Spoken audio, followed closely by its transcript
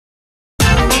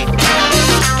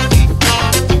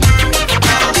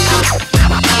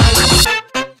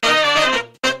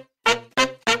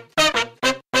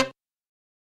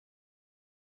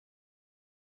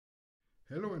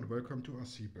welcome to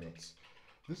RC Birds.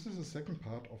 This is the second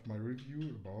part of my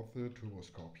review about the Turbo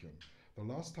Scoprion. The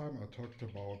last time I talked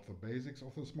about the basics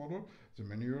of this model, the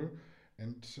manual,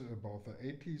 and about the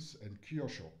 80s and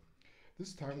Kyosho.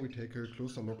 This time we take a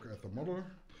closer look at the model.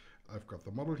 I've got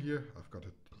the model here, I've got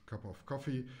a cup of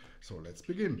coffee, so let's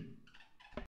begin.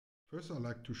 First I'd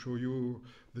like to show you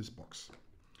this box.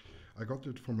 I got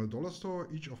it from a dollar store.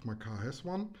 Each of my car has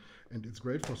one, and it's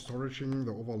great for storing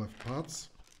the overlap parts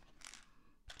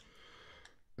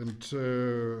and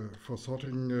for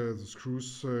sorting the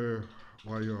screws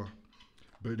while you're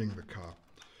building the car.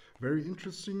 Very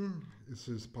interesting is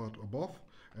this part above,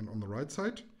 and on the right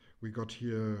side we got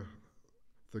here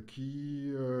the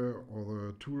key or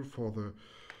the tool for the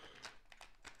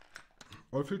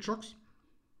oil fill shocks.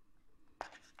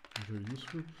 Very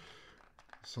useful.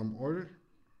 Some oil.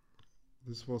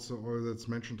 This was the oil that's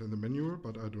mentioned in the manual,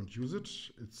 but I don't use it.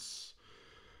 It's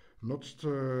not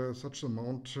such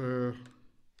amount,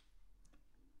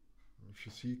 if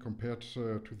you see, compared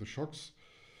to the shocks.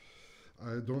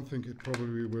 I don't think it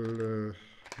probably will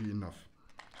be enough.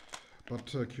 But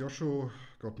Kyosho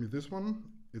got me this one.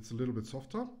 It's a little bit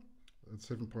softer. It's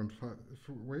 7.5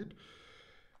 weight.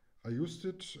 I used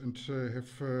it and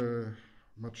have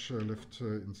much left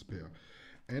in spare.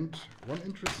 And one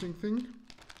interesting thing,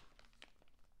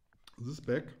 this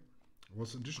bag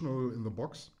was additional in the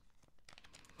box,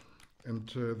 and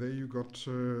there you got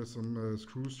some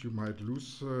screws you might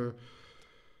lose or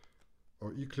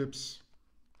E-clips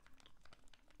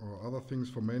or other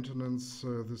things for maintenance.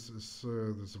 This is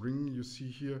this ring you see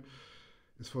here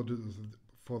is for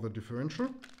the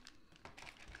differential.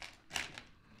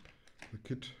 The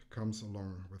kit comes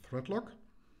along with thread lock.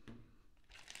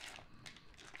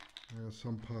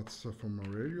 Some parts from a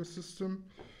radio system.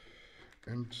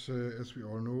 And as we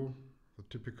all know, the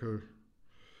typical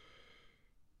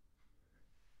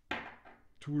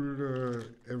tool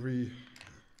every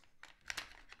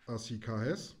RC car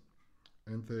has,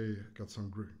 and they got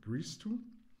some grease too.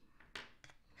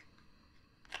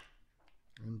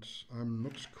 And I'm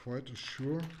not quite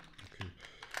sure. Okay,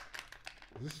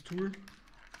 this tool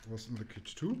was in the kit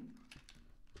too.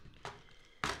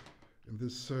 In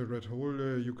this red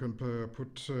hole you can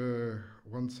put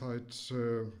one side,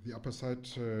 the upper side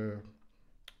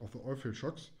of the oil fill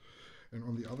shocks, and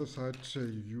on the other side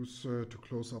you use to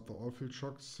close up the oil fill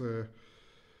shocks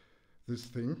this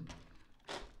thing.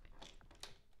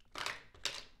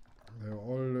 They are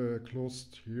all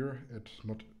closed here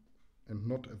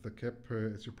not at the cap,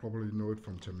 as you probably know it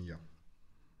from Tamiya.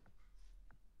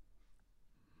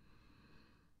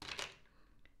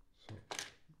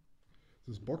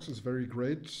 This box is very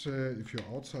great if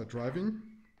you're outside driving.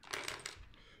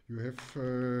 You have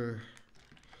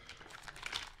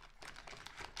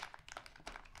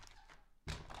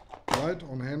right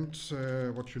on hand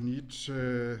what you need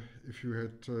if you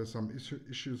had some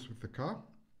issues with the car.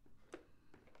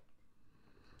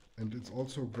 And it's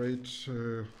also great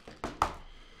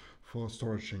for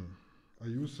storaging. I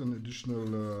use an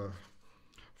additional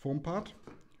foam part.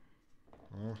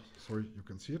 Oh, sorry, you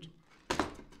can see it.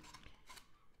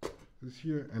 This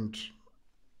here and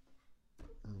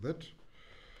that.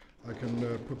 I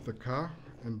can put the car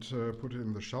and put it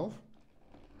in the shelf.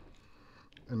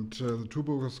 And the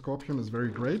Turbo Scoprion is very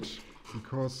great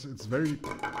because it's very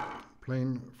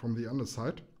plain from the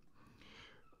underside.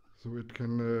 So it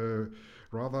can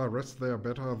rather rest there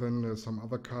better than some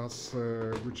other cars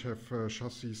which have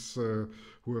chassis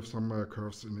who have some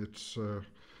curves in it,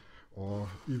 or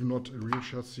even not a real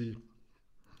chassis.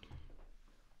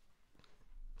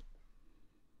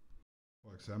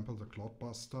 For example, the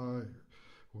Cloudbuster,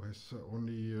 who has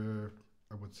only,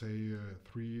 I would say,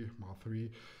 3x3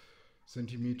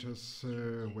 centimeters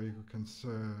where you can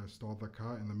store the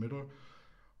car in the middle,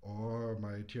 or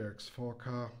my TRX4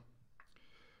 car.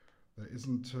 There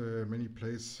isn't many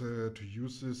places to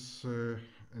use this,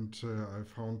 and I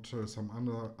found some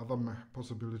other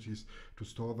possibilities to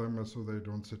store them so they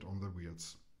don't sit on the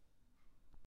wheels.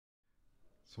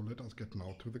 So let us get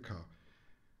now to the car.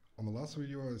 On the last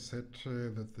video I said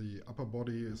that the upper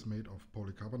body is made of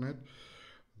polycarbonate,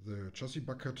 the chassis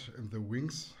bucket and the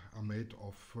wings are made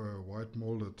of white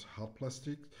molded hard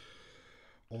plastic,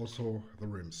 also the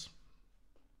rims.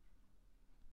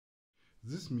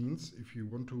 This means if you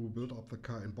want to build up the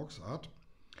car in box art,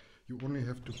 you only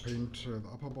have to paint the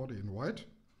upper body in white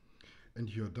and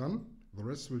you're done. The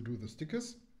rest will do the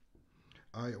stickers.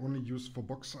 I only use for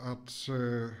box art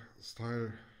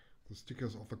style the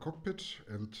stickers of the cockpit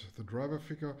and the driver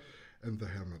figure and the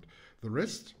helmet. The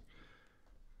rest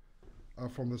are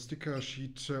from the sticker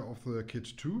sheet of the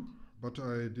kit too, but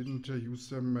I didn't use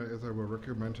them as I were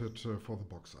recommended for the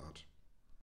box art.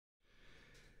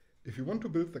 If you want to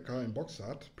build the car in box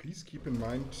art, please keep in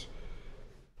mind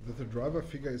that the driver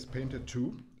figure is painted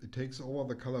too. It takes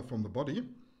over the color from the body.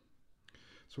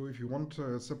 So if you want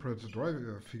a separate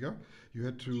driver figure, you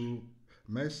had to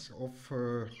mask off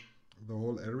the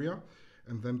whole area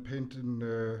and then paint in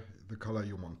the color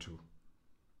you want to.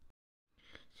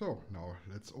 So now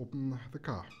let's open the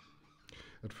car.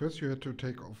 At first you had to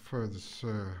take off this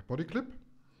body clip,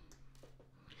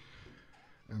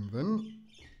 and then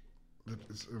that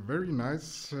is a very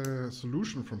nice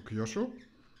solution from Kyosho.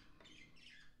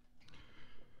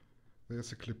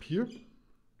 There's a clip here.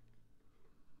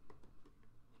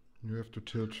 You have to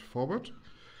tilt forward,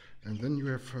 and then you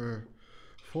have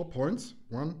 4 points,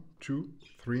 1, 2,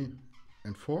 3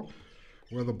 and 4,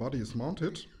 where the body is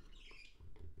mounted.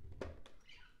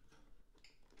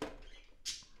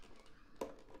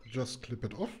 Just clip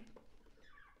it off.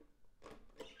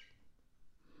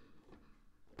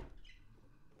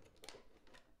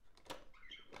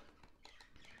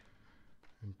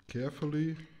 And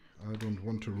carefully, I don't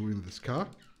want to ruin this car.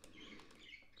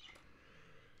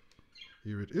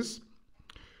 Here it is.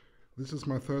 This is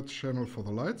my third channel for the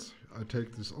lights. I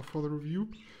take this off for the review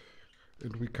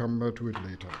and we come to it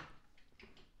later.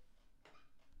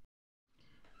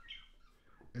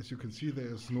 As you can see,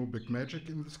 there is no big magic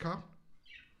in this car.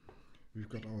 We've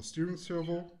got our steering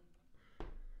servo,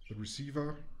 the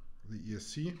receiver, the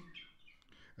ESC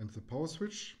and the power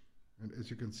switch. And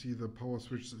as you can see, the power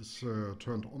switch is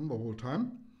turned on the whole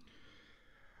time.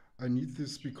 I need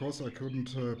this because I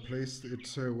couldn't place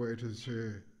it where it is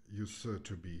used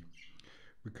to be.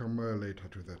 We come later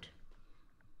to that.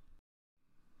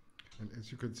 And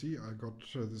as you can see, I got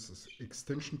this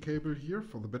extension cable here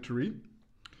for the battery.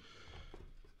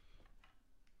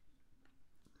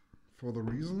 For the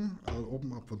reason, I'll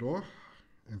open up the door,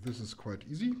 and this is quite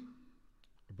easy.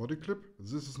 A body clip.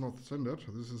 This is not standard.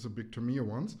 This is a big Tamiya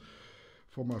ones.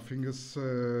 For my fingers,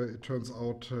 it turns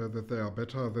out that they are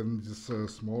better than these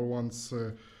small ones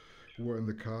who are in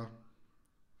the car.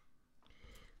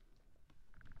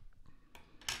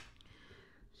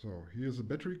 So here's a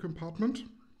battery compartment,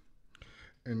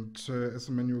 and as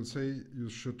the manual say, you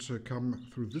should come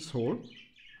through this hole.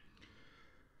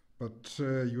 But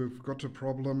you've got a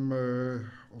problem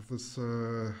of this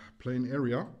plain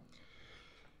area.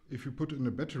 If you put in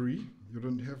a battery, you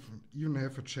don't even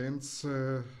have a chance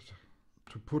to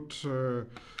put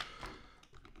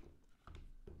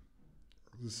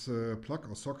this plug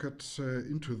or socket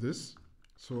into this.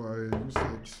 So I use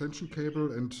the extension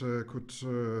cable and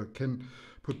can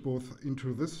put both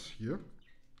into this here.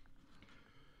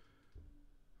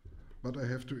 But I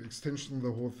have to extension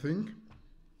the whole thing,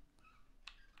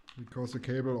 because the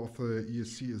cable of the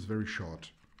ESC is very short.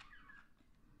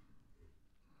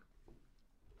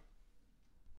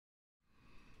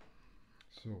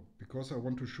 So, because I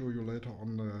want to show you later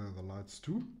on the lights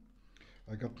too,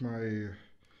 I got my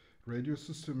radio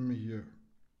system here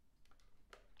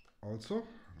also.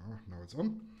 Now it's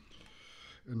on.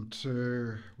 And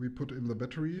we put in the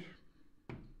battery.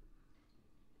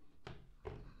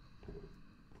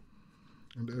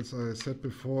 And as I said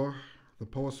before, the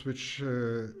power switch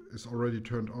is already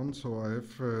turned on, so I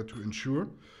have to ensure.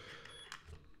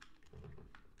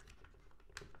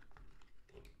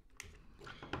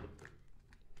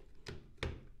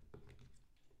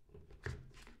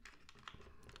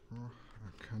 Oh,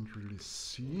 I can't really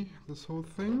see this whole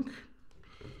thing.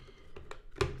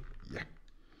 Yeah.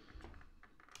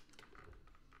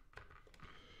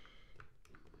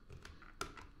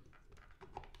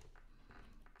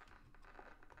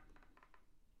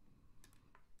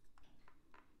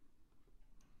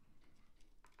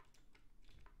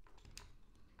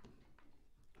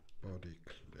 Body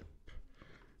clip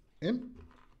in.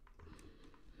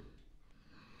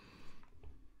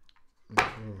 And so,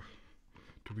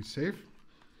 to be safe,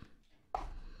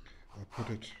 I'll put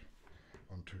it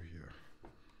onto here.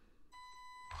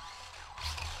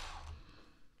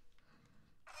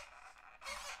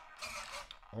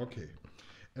 Okay,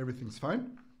 everything's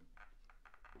fine.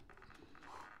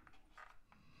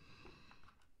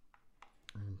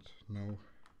 And now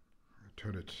I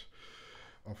turn it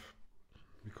off,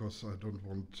 because I don't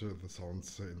want the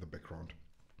sounds in the background.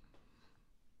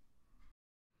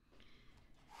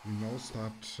 We now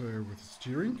start with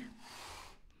steering.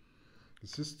 The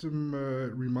system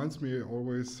reminds me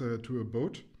always to a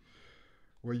boat,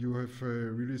 where you have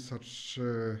really such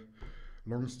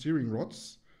long steering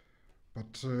rods,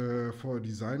 but for a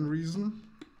design reason,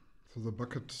 so the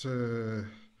bucket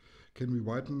can be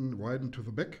widened to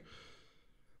the back.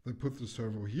 They put the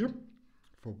servo here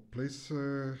for place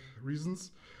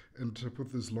reasons, and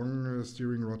put this long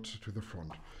steering rod to the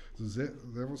front. The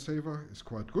servo saver is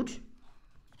quite good.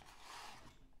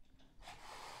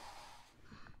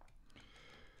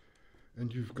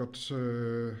 and you've got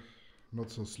not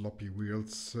so sloppy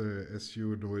wheels as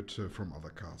you know it from other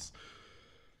cars.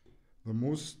 The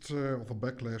most of the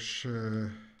backlash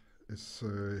is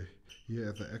here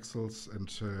at the axles and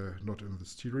not in the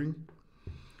steering.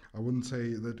 I wouldn't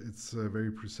say that it's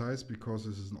very precise because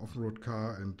this is an off-road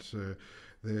car, and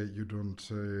there you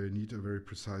don't need a very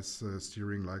precise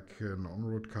steering like an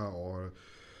on-road car or a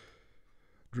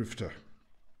drifter.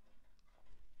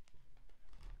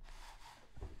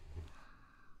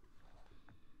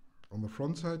 On the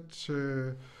front side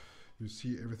you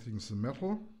see everything's in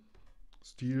metal,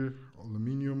 steel,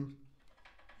 aluminium,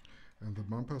 and the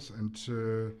bumpers, and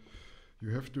you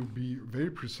have to be very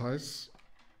precise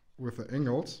with the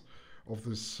angles of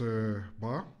this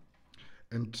bar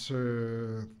and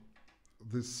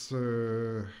this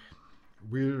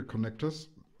wheel connectors.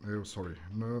 Oh, sorry,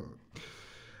 no,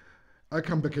 I'll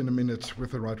come back in a minute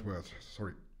with the right word,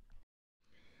 sorry.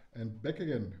 And back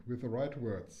again with the right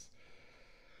words.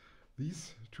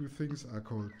 These two things are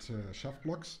called shaft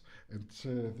blocks, and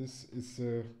this is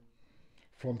a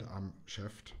front arm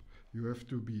shaft. You have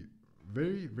to be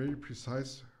very, very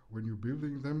precise when you're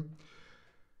building them.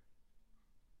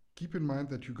 Keep in mind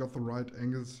that you got the right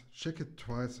angles. Check it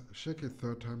twice, check it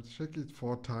 3 times, check it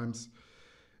 4 times.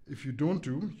 If you don't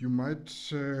do, you might,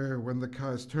 when the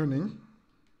car is turning,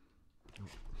 put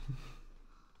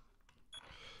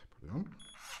it on,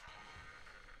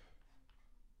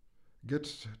 get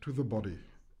to the body.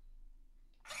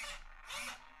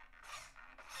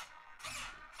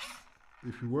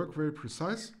 If you work very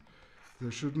precise,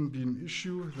 there shouldn't be an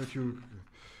issue that you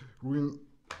ruin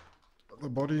the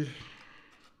body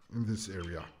in this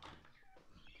area.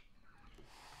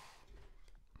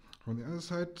 On the other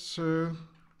side,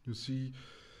 you see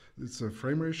it's a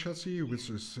frame rail chassis which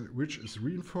is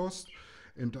reinforced,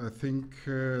 and I think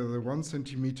the 1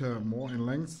 centimeter more in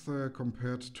length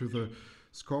compared to the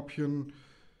Scoprion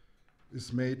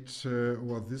is made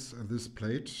over this and this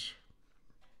plate.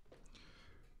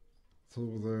 So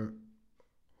the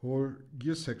whole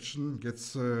gear section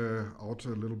gets out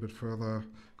a little bit further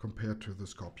compared to the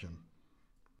Scoprion.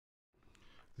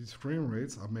 These frame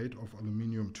rails are made of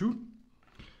aluminium too,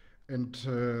 and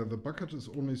the bucket is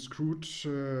only screwed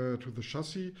to the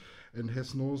chassis and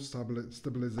has no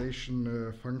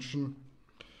stabilization function.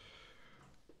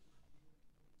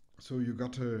 So you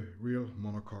got a real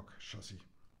monocoque chassis.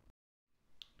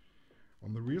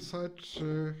 On the rear side,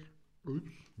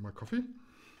 oops, my coffee.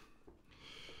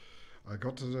 I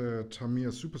got a Tamiya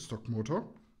Superstock motor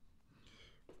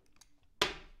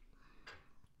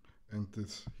and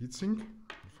this heatsink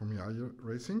from Yaya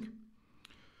Racing.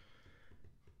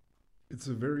 It's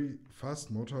a very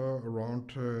fast motor,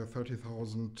 around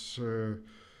 30,000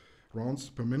 rounds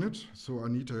per minute. So I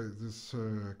need this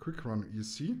Quicrun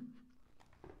ESC.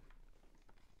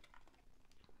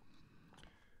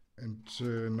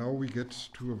 And now we get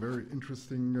to a very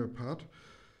interesting part.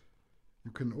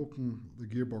 You can open the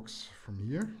gearbox from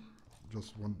here,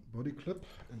 just one body clip,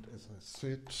 and as I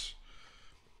said,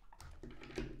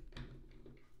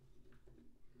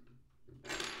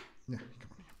 yeah,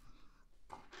 come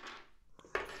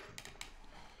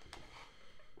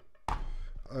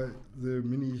on here. The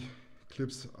mini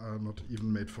clips are not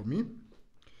even made for me.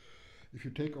 If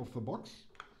you take off the box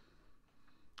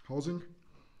housing,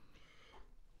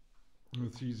 you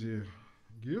see the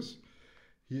gears.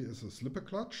 Here is a slipper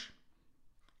clutch,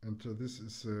 and this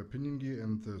is a pinion gear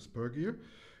and the spur gear.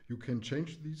 You can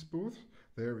change these both.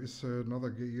 There is another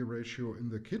gear ratio in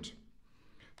the kit,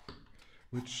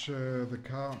 which the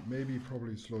car maybe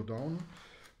probably slow down,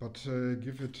 but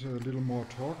give it a little more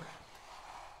torque.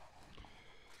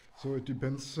 So it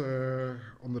depends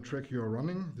on the track you are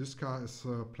running. This car is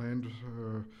planned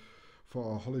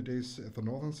for our holidays at the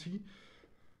Northern Sea,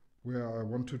 where I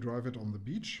want to drive it on the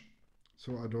beach.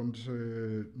 So I don't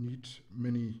need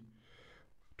many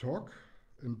torque,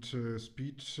 and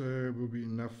speed will be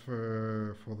enough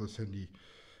for the sandy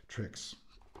tracks.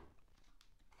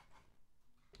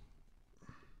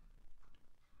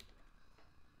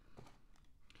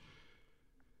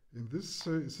 And this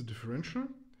is a differential.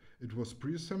 It was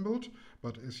pre-assembled,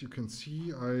 but as you can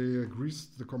see, I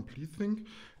greased the complete thing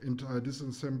and I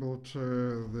disassembled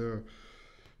the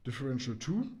differential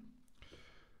too,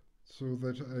 so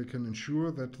that I can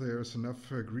ensure that there is enough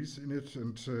grease in it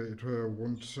and it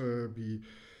won't be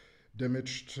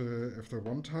damaged after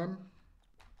one time.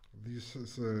 This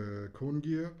is a cone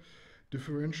gear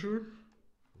differential,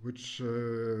 which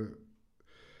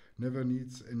never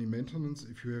needs any maintenance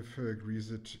if you have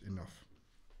greased it enough.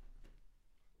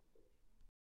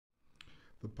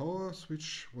 The power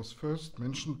switch was first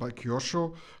mentioned by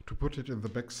Kyosho to put it in the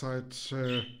backside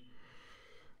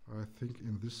I think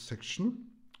in this section.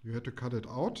 You had to cut it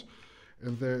out,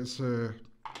 and there is a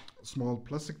small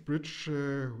plastic bridge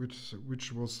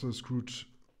which was screwed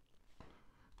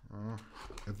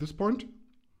at this point.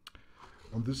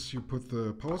 On this you put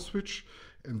the power switch,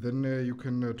 and then you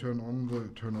can turn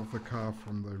off the car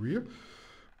from the rear.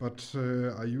 But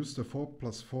I used a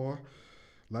 4+4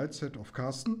 light set of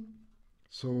Carson,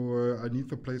 so I need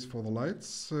the place for the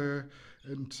lights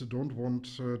and don't want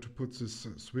to put this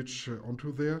switch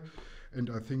onto there. And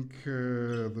I think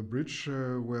the bridge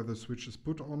where the switch is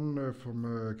put on from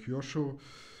Kyosho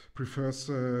prefers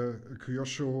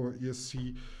Kyosho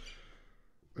ESC,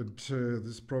 and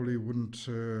this probably wouldn't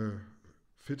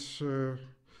fit,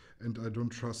 and I don't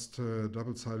trust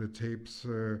double-sided tape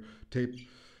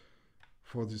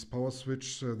for this power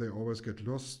switch. They always get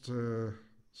lost,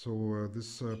 so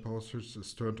this power switch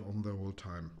is turned on the whole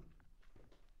time.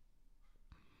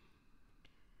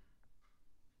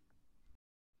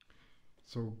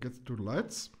 So get to the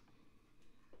lights.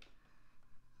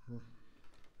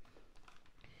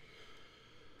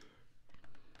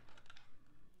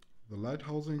 The light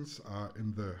housings are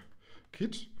in the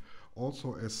kit,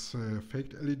 also as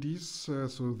faked LEDs,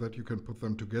 so that you can put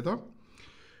them together.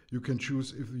 You can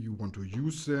choose if you want to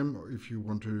use them, or if you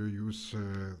want to use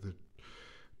the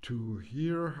two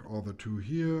here or the two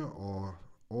here, or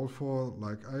all four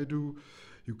like I do.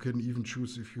 You can even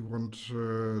choose if you want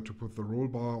to put the roll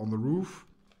bar on the roof.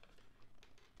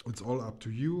 It's all up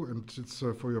to you, and it's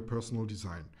for your personal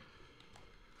design.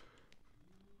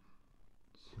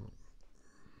 So,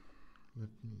 let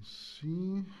me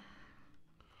see.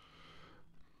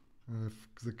 I have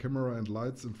the camera and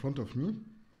lights in front of me.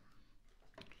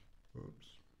 Oops.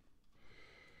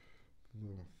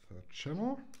 The third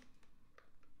channel.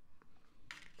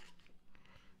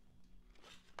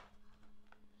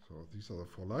 So these are the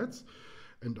 4 lights,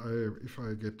 and if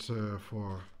I get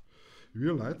 4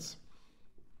 rear lights,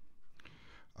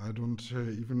 I don't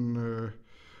even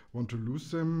want to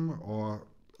lose them or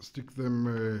stick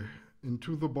them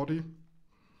into the body.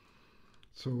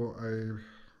 So I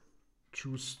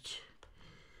choose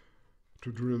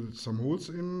to drill some holes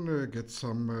in, get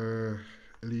some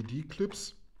LED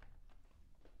clips,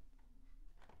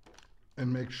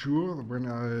 and make sure that when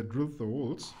I drill the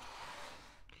holes,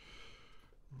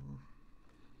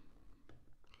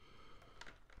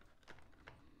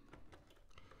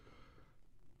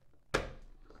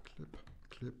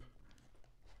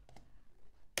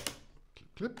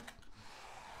 clip,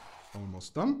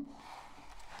 almost done.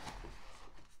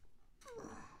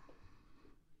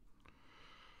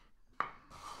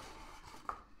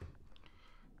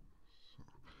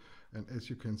 And as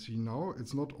you can see now,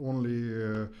 it's not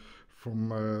only from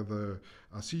the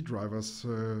RC driver's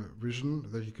vision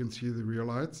that you can see the rear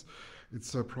lights.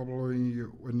 It's probably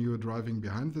when you're driving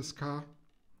behind this car.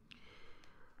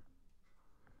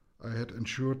 I had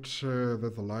ensured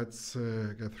that the lights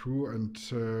get through, and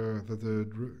that the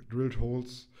drilled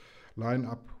holes line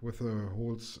up with the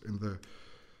holes in the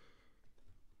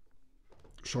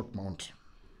shock mount.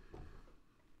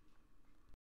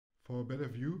 For a better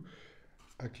view,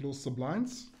 I close the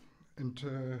blinds and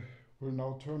will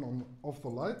now turn off the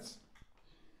lights.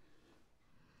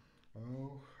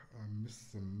 Oh, I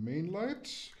missed the main light.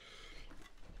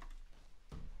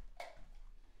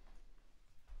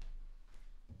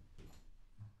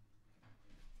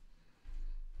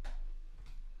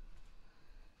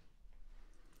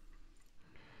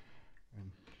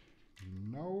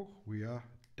 And now we are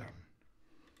done.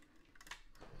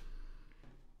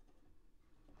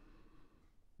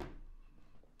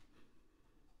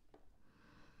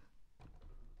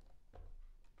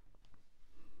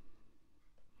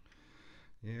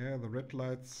 Yeah, the red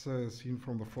lights seen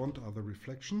from the front are the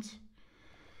reflections.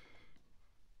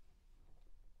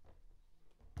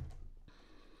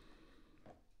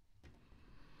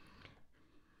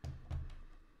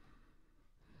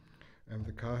 And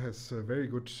the car has very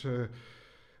good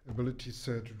abilities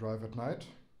to drive at night.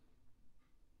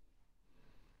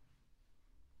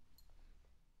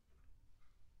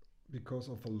 Because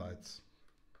of the lights.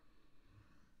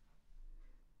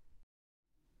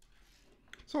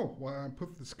 So, while I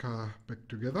put this car back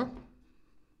together,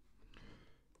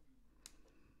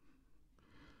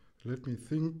 let me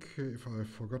think if I've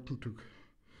forgotten to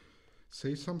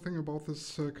say something about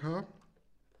this car.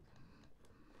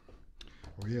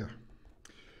 Oh yeah.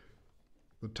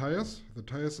 The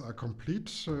tires are complete,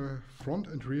 front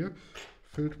and rear,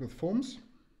 filled with foams,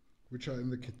 which are in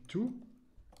the kit too.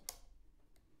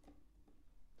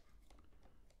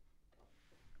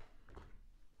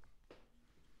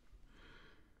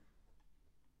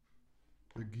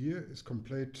 The gear is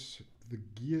complete. The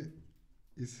gear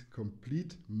is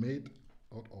complete made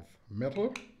out of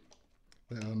metal.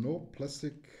 There are no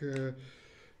plastic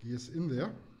gears in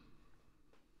there.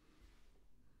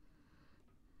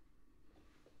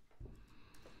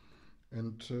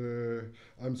 And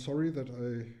I'm sorry that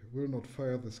I will not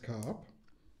fire this car up.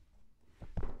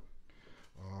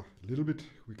 A little bit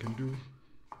we can do,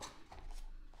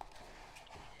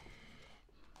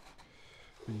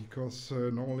 because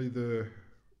normally the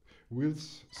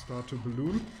wheels start to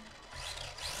balloon.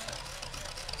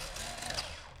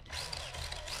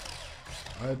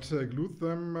 I'd glued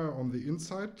them on the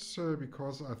inside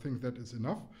because I think that is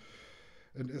enough.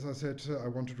 And as I said, I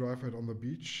want to drive it on the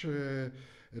beach.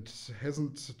 It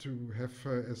hasn't to have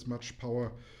as much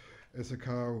power as a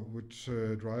car would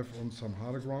drive on some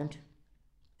harder ground.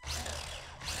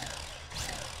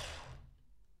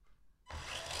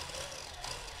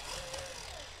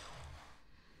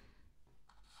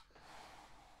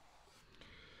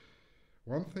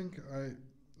 One thing I'm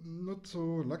not so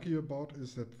lucky about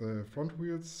is that the front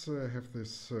wheels have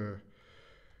this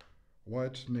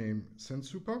white name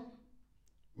Sensuper,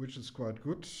 which is quite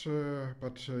good,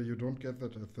 but you don't get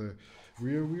that at the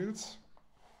rear wheels.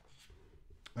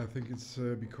 I think it's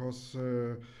because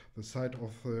the side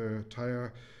of the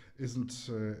tire isn't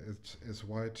as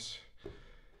wide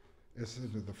as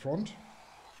in the front.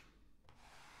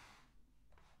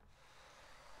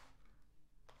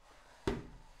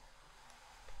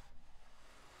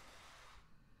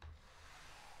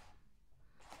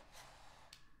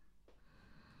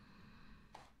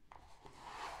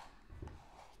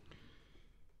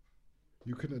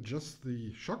 You can adjust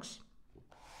the shocks,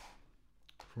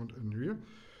 front and rear,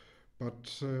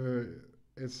 but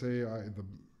as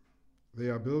they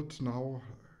are built now,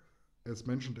 as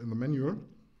mentioned in the manual,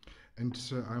 and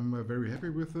I'm very happy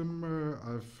with them.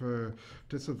 I've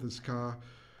tested this car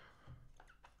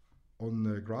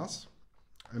on grass,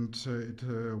 and it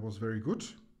was very good.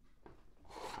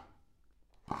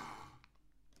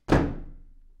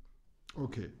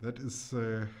 Okay, that is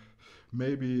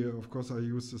maybe, of course, I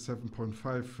use the 7.5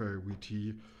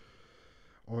 VT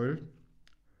oil,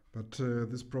 but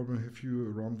this problem have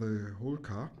you around the whole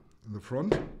car in the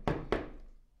front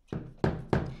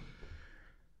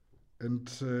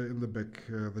and in the back.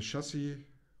 The chassis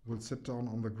will sit down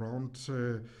on the ground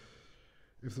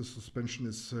if the suspension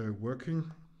is working,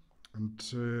 and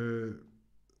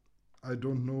I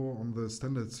don't know on the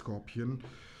standard Scoprion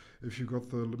if you got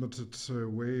the limited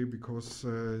way, because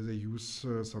they use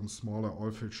some smaller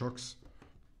oil-filled shocks.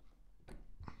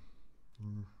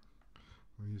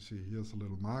 You see here's a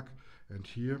little mark, and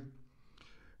here,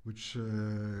 which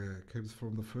comes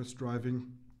from the first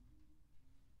driving.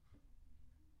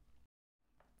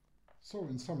 So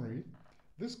in summary,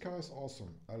 this car is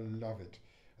awesome. I love it.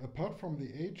 Apart from the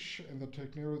age and the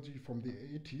technology from the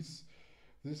 80s,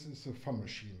 this is a fun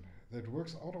machine that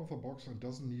works out of the box and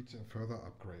doesn't need further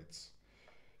upgrades.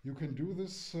 You can do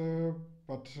this,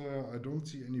 but I don't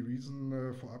see any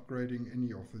reason for upgrading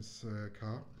any of this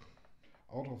car.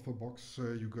 Out of the box,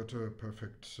 you got a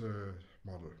perfect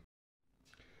model.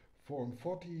 For a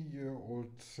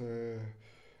 40-year-old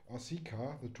RC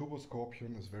car, the Turbo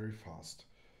Scoprion is very fast.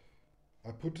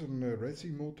 I put a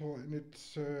racing motor in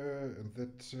it, and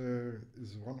that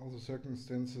is one of the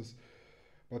circumstances,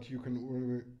 but you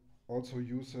can also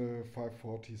use a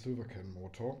 540 silver can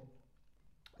motor,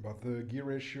 but the gear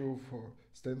ratio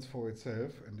stands for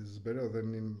itself and is better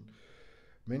than in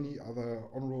many other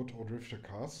on-road or drifter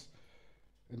cars.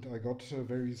 And I got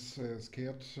very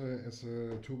scared as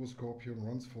a Turbo Scoprion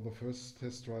runs for the first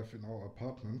test drive in our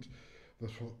apartment. The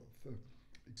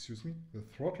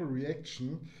throttle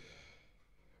reaction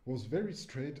was very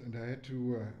straight, and I had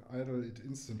to idle it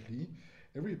instantly.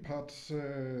 Every part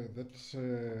that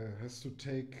has to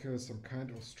take some kind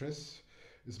of stress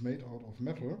is made out of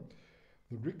metal.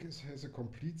 The rig has a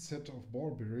complete set of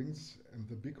ball bearings and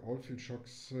the big oil-filled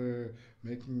shocks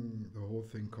making the whole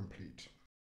thing complete.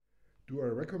 Do I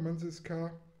recommend this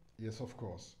car? Yes, of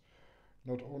course.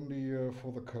 Not only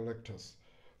for the collectors.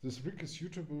 This rig is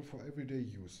suitable for everyday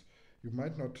use. You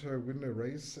might not win a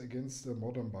race against a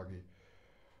modern buggy,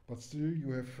 but still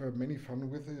you have many fun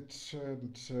with it,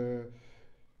 and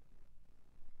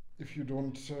if you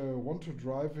don't want to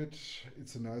drive it,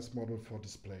 it's a nice model for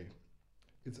display.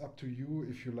 It's up to you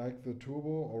if you like the turbo,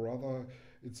 or rather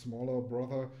its smaller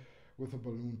brother with the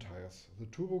balloon tires. The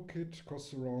turbo kit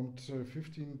costs around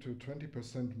 15 to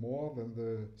 20% more than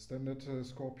the standard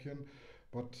Scoprion,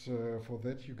 but for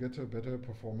that you get a better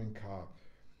performing car.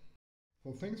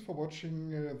 So thanks for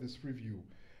watching this review.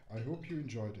 I hope you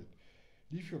enjoyed it.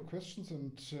 Leave your questions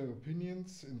and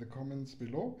opinions in the comments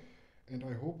below, and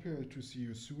I hope to see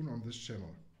you soon on this channel.